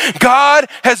you, God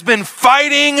has been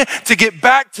fighting to get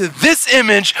back to this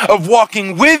image of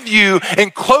walking with you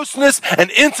in closeness and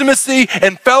intimacy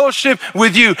and fellowship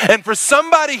with you. And for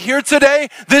somebody here today,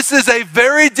 this is a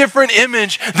very different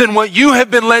image than what you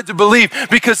have been led to believe,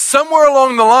 because somewhere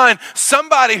along the line,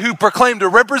 somebody who proclaimed to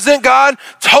represent God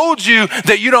told you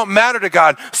that you don't matter to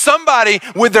God. Somebody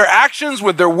with their actions,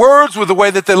 with their words, with the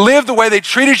way that they lived, the way they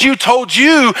treated you, told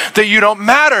you that you don't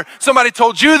matter. Somebody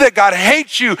told you that God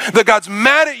hates you, that God's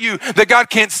mad at you, that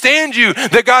God can't stand you,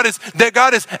 that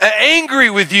God is angry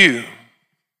with you.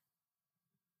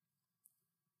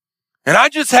 And I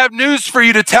just have news for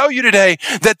you to tell you today,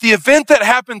 that the event that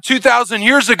happened 2,000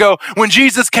 years ago when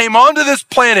Jesus came onto this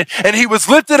planet and he was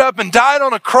lifted up and died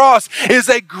on a cross is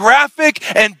a graphic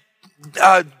and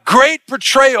great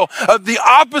portrayal of the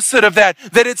opposite of that.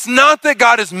 That it's not that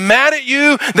God is mad at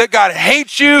you, that God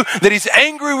hates you, that he's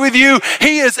angry with you.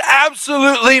 He is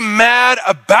absolutely mad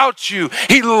about you.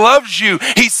 He loves you.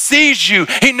 He sees you.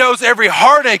 He knows every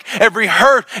heartache, every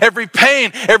hurt, every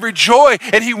pain, every joy,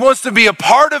 and he wants to be a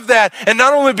part of that. And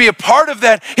not only be a part of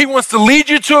that, he wants to lead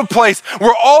you to a place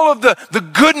where all of the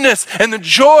goodness and the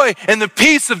joy and the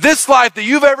peace of this life that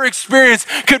you've ever experienced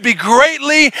could be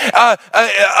greatly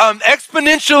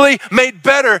exponentially made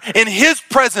better in his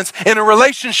presence, in a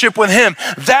relationship with him.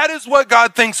 That is what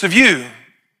God thinks of you.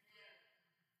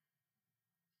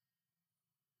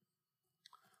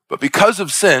 But because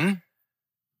of sin,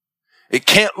 it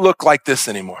can't look like this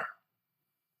anymore.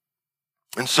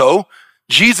 And so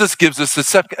Jesus gives us a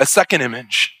second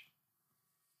image.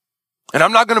 And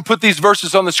I'm not going to put these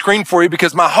verses on the screen for you,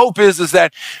 because my hope is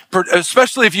that,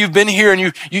 especially if you've been here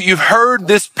and you've heard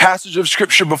this passage of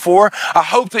scripture before, I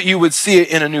hope that you would see it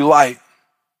in a new light.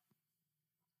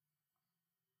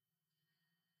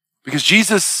 Because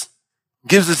Jesus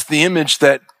gives us the image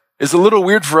that is a little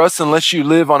weird for us unless you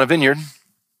live on a vineyard.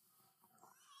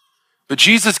 But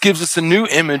Jesus gives us a new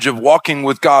image of walking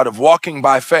with God, of walking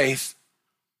by faith.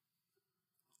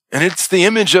 And it's the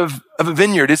image of a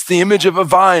vineyard. It's the image of a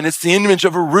vine. It's the image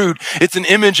of a root. It's an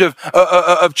image of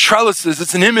trellises.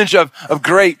 It's an image of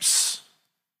grapes.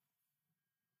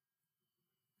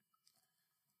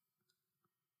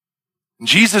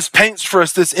 Jesus paints for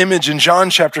us this image in John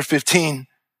chapter 15.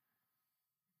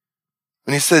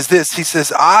 And he says this, he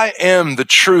says, I am the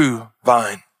true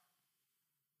vine.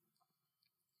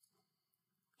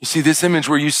 You see this image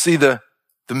where you see the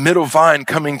middle vine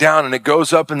coming down and it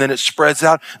goes up and then it spreads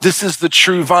out. This is the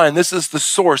true vine. This is the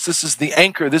source. This is the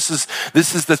anchor. This is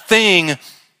the thing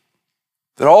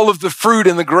that all of the fruit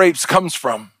and the grapes comes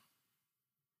from.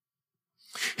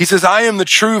 He says, I am the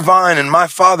true vine and my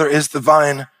Father is the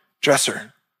vine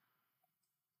dresser.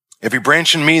 Every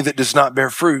branch in me that does not bear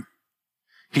fruit,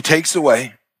 he takes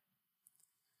away.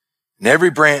 And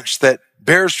every branch that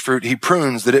bears fruit, he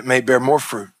prunes that it may bear more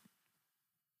fruit.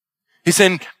 He's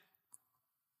saying,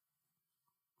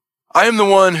 I am the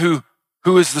one who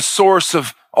is the source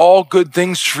of all good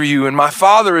things for you. And my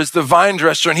Father is the vine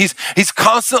dresser. And he's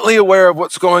constantly aware of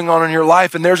what's going on in your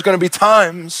life. And there's going to be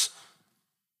times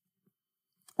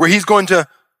where he's going to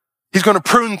He's going to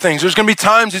prune things. There's going to be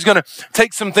times he's going to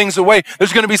take some things away.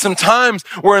 There's going to be some times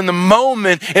where in the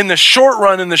moment, in the short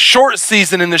run, in the short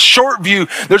season, in the short view,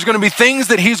 there's going to be things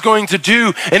that he's going to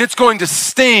do, and it's going to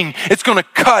sting. It's going to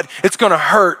cut. It's going to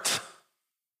hurt.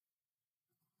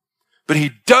 But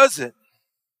he does it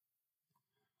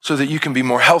so that you can be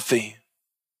more healthy.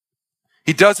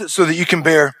 He does it so that you can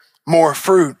bear more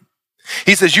fruit.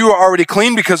 He says, you are already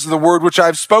clean because of the word which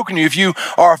I've spoken to you. If you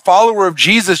are a follower of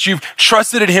Jesus, you've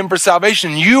trusted in him for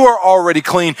salvation. You are already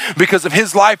clean because of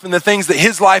his life and the things that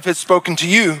his life has spoken to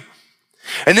you.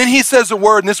 And then he says a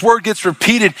word, and this word gets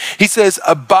repeated. He says,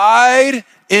 abide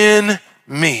in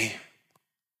me.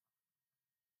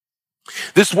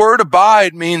 This word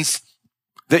abide means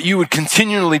that you would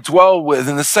continually dwell with,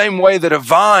 in the same way that a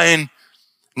vine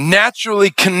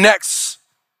naturally connects.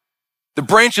 The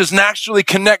branches naturally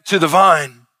connect to the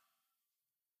vine.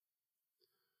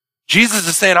 Jesus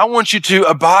is saying, I want you to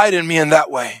abide in me in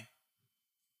that way.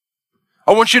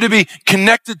 I want you to be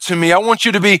connected to me. I want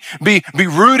you to be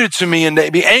rooted to me and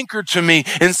to be anchored to me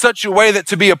in such a way that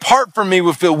to be apart from me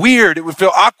would feel weird. It would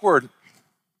feel awkward. It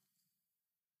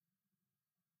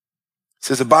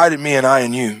says, abide in me and I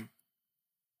in you.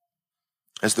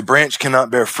 As the branch cannot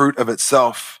bear fruit of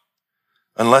itself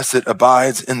unless it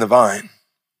abides in the vine,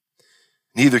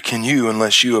 neither can you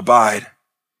unless you abide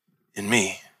in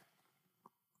me.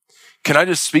 Can I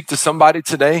just speak to somebody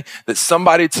today that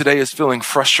somebody today is feeling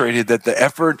frustrated that the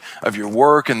effort of your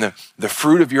work and the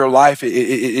fruit of your life,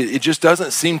 it just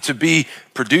doesn't seem to be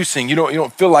producing. You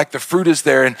don't feel like the fruit is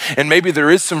there, and maybe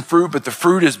there is some fruit, but the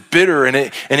fruit is bitter and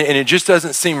it just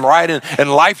doesn't seem right,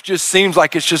 and life just seems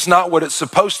like it's just not what it's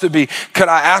supposed to be. Could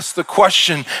I ask the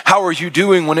question, how are you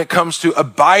doing when it comes to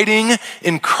abiding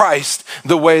in Christ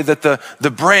the way that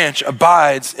the branch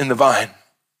abides in the vine?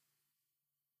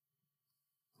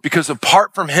 Because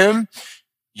apart from him,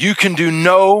 you can do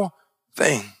no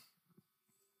thing.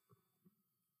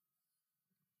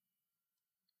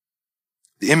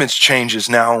 The image changes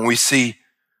now and we see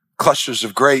clusters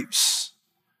of grapes.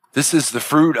 This is the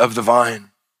fruit of the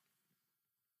vine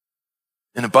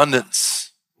in abundance.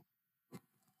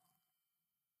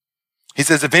 He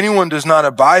says, if anyone does not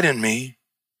abide in me,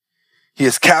 he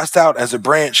is cast out as a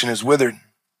branch and is withered.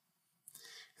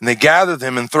 And they gather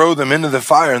them and throw them into the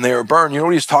fire and they are burned. You know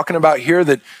what he's talking about here?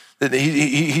 That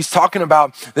he's talking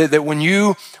about that when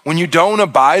you don't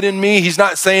abide in me, he's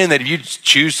not saying that if you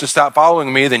choose to stop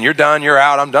following me, then you're done, you're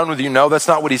out, I'm done with you. No, that's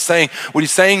not what he's saying. What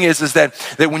he's saying is that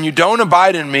when you don't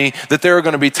abide in me, that there are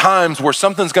going to be times where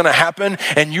something's going to happen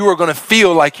and you are going to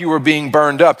feel like you are being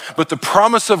burned up. But the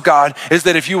promise of God is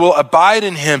that if you will abide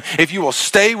in him, if you will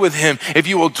stay with him, if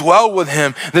you will dwell with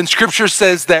him, then scripture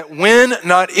says that when,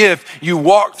 not if, you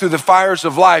walk through the fires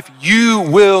of life, you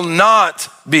will not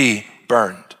be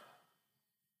burned.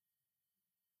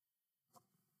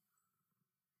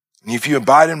 And if you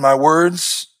abide in my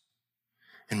words,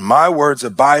 and my words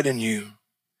abide in you,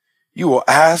 you will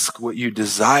ask what you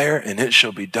desire and it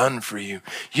shall be done for you.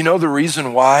 You know the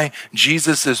reason why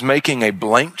Jesus is making a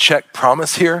blank check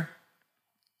promise here?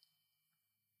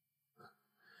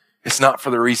 It's not for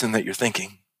the reason that you're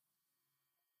thinking.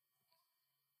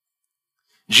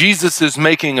 Jesus is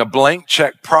making a blank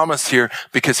check promise here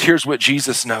because here's what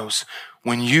Jesus knows.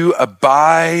 When you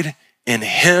abide in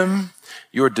him,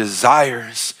 your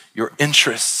desires, your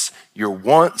interests, your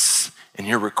wants, and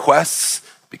your requests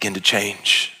begin to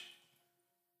change.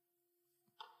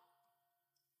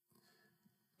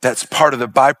 That's part of the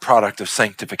byproduct of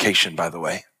sanctification, by the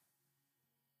way.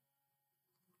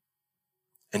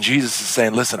 And Jesus is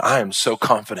saying, listen, I am so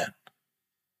confident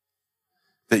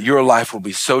that your life will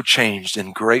be so changed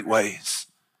in great ways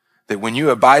that when you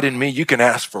abide in me, you can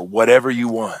ask for whatever you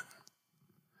want.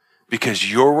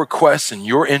 Because your requests and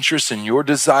your interests and your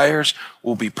desires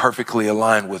will be perfectly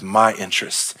aligned with my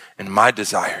interests and my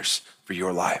desires for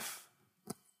your life.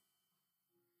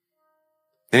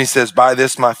 Then he says, by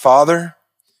this my Father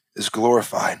is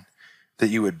glorified, that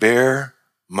you would bear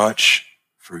much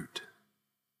fruit.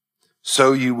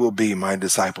 So you will be my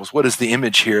disciples. What is the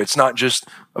image here? It's not just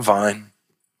a vine.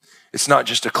 It's not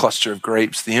just a cluster of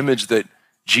grapes. The image that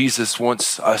Jesus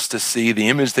wants us to see, the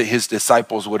image that his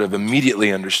disciples would have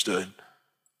immediately understood.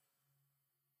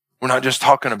 We're not just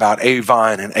talking about a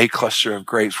vine and a cluster of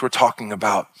grapes. We're talking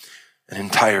about an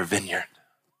entire vineyard.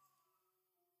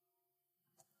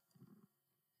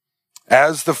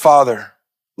 As the Father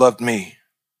loved me,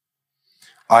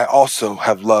 I also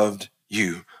have loved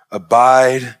you.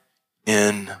 Abide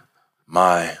in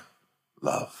my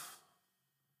love.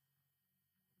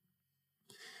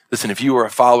 Listen, if you are a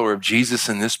follower of Jesus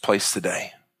in this place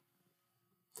today,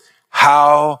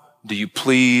 how do you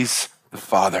please the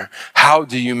Father? How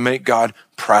do you make God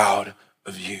proud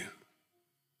of you?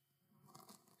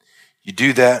 You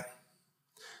do that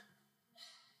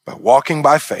by walking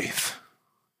by faith,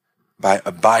 by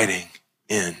abiding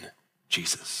in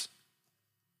Jesus.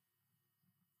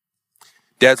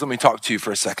 Dads, let me talk to you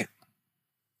for a second.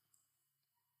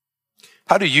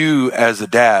 How do you, as a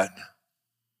dad,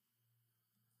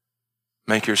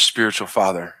 make your spiritual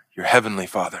father, your heavenly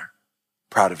Father,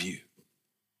 proud of you?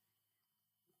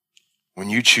 When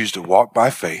you choose to walk by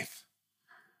faith,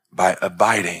 by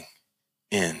abiding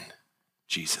in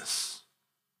Jesus.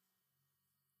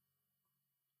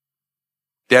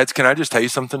 Dads, can I just tell you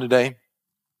something today?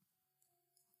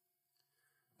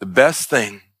 The best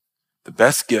thing, the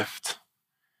best gift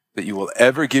that you will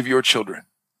ever give your children,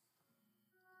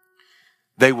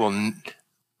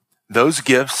 those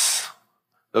gifts,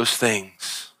 those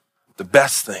things, the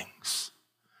best things,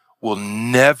 will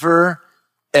never,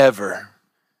 ever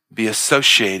be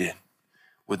associated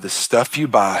with the stuff you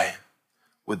buy,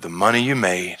 with the money you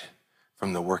made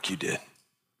from the work you did.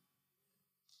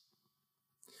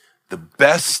 The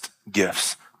best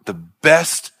gifts, the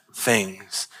best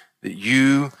things that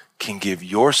you can give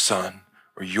your son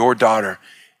or your daughter.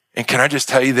 And can I just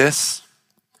tell you this?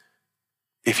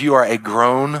 If you are a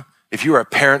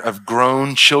parent of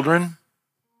grown children,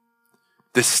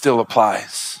 this still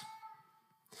applies.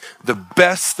 The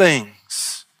best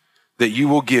things that you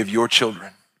will give your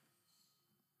children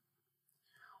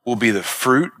will be the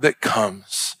fruit that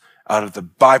comes out of the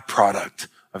byproduct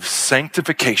of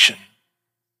sanctification,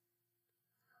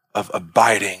 of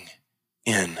abiding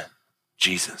in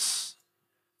Jesus.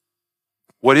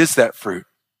 What is that fruit?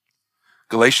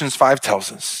 Galatians 5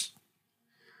 tells us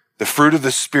the fruit of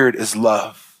the Spirit is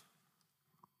love.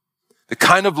 The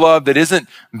kind of love that isn't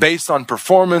based on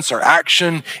performance or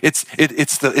action. It's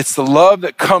the love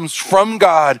that comes from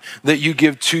God that you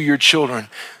give to your children.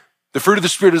 The fruit of the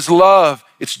Spirit is love.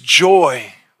 It's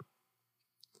joy.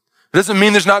 It doesn't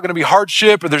mean there's not going to be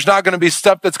hardship or there's not going to be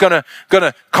stuff that's going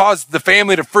to cause the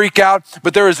family to freak out,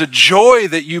 but there is a joy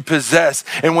that you possess.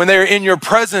 And when they're in your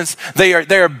presence, they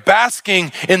are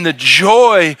basking in the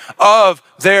joy of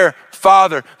their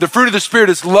Father. The fruit of the Spirit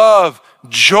is love,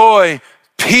 joy,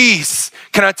 peace.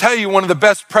 Can I tell you, one of the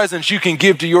best presents you can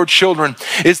give to your children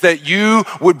is that you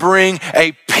would bring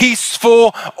a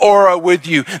peaceful aura with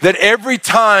you, that every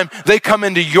time they come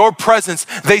into your presence,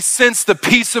 they sense the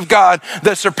peace of God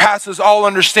that surpasses all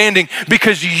understanding,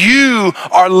 because you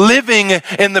are living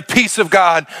in the peace of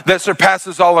God that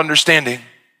surpasses all understanding.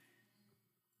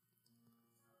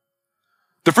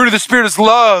 The fruit of the Spirit is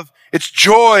love. It's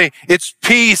joy, it's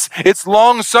peace, it's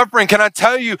long suffering. Can I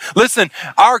tell you, listen,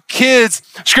 our kids,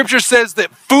 Scripture says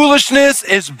that foolishness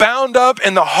is bound up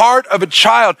in the heart of a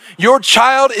child. Your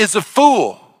child is a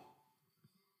fool.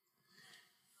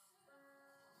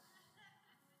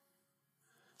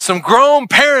 Some grown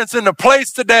parents in the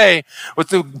place today with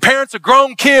the parents of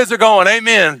grown kids are going,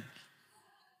 amen.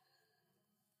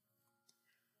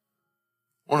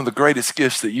 One of the greatest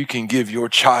gifts that you can give your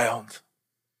child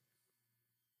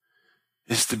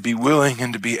is to be willing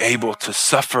and to be able to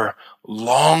suffer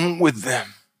along with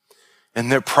them in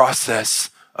their process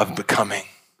of becoming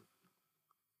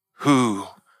who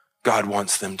God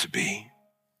wants them to be.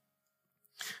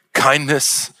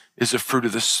 Kindness is a fruit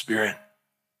of the Spirit.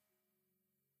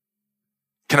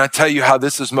 Can I tell you how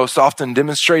this is most often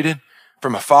demonstrated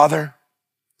from a father?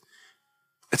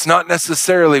 It's not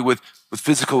necessarily with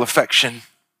physical affection.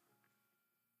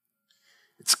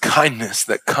 It's kindness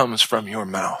that comes from your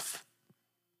mouth.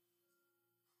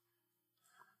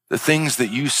 The things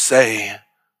that you say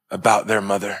about their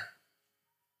mother,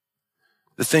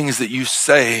 the things that you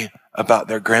say about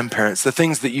their grandparents, the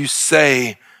things that you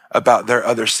say about their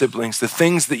other siblings, the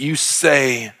things that you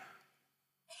say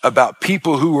about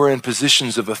people who were in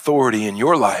positions of authority in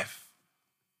your life.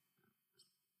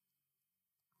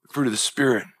 The fruit of the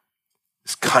Spirit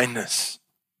is kindness,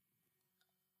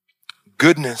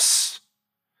 goodness,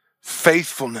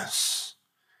 faithfulness,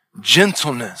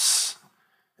 gentleness,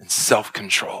 and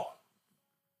self-control.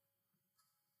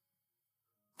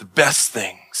 The best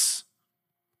things.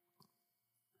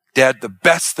 Dad, the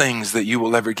best things that you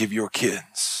will ever give your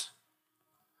kids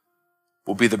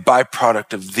will be the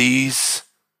byproduct of these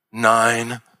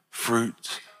 9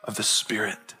 fruits of the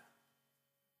Spirit.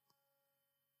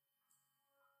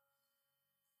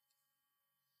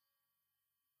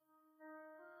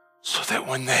 So that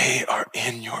when they are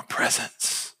in your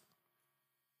presence,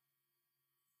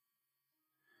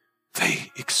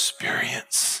 they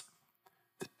experience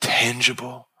the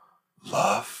tangible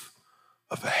love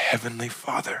of a heavenly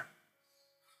Father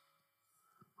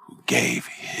who gave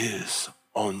his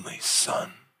only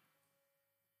Son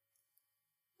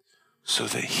so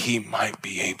that he might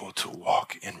be able to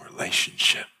walk in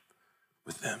relationship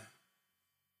with them.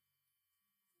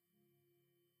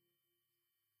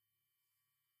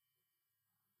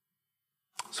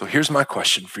 So here's my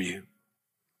question for you.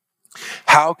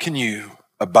 How can you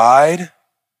abide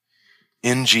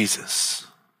in Jesus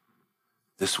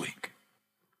this week?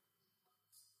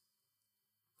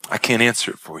 I can't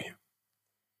answer it for you.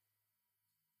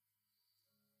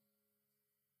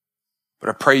 But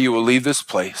I pray you will leave this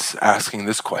place asking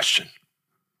this question: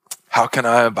 how can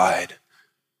I abide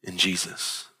in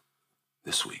Jesus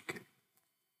this week?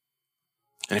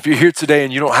 And if you're here today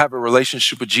and you don't have a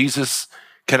relationship with Jesus,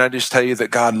 can I just tell you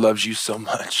that God loves you so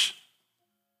much?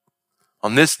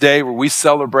 On this day where we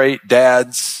celebrate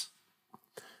dads,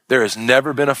 there has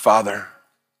never been a father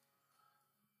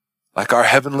like our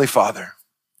Heavenly Father,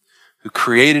 who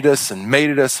created us and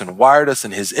made us and wired us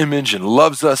in his image and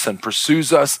loves us and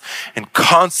pursues us and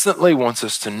constantly wants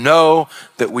us to know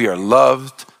that we are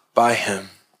loved by him.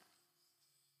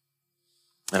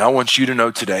 And I want you to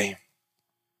know today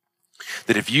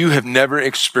that if you have never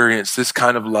experienced this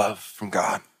kind of love from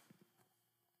God,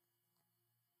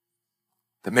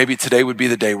 that maybe today would be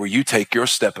the day where you take your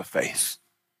step of faith.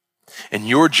 And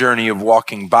your journey of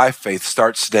walking by faith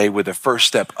starts today with the first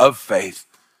step of faith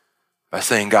by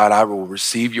saying, God, I will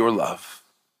receive your love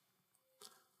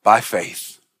by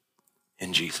faith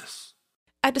in Jesus.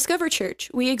 At Discover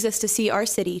Church, we exist to see our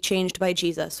city changed by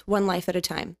Jesus, one life at a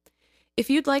time. If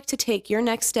you'd like to take your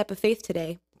next step of faith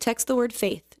today, text the word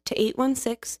faith to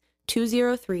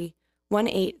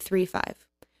 816-203-1835.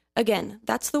 Again,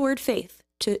 that's the word faith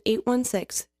to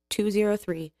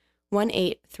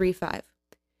 816-203-1835.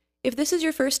 If this is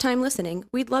your first time listening,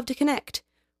 we'd love to connect.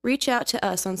 Reach out to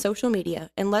us on social media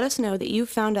and let us know that you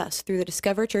found us through the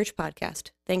Discover Church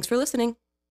podcast. Thanks for listening.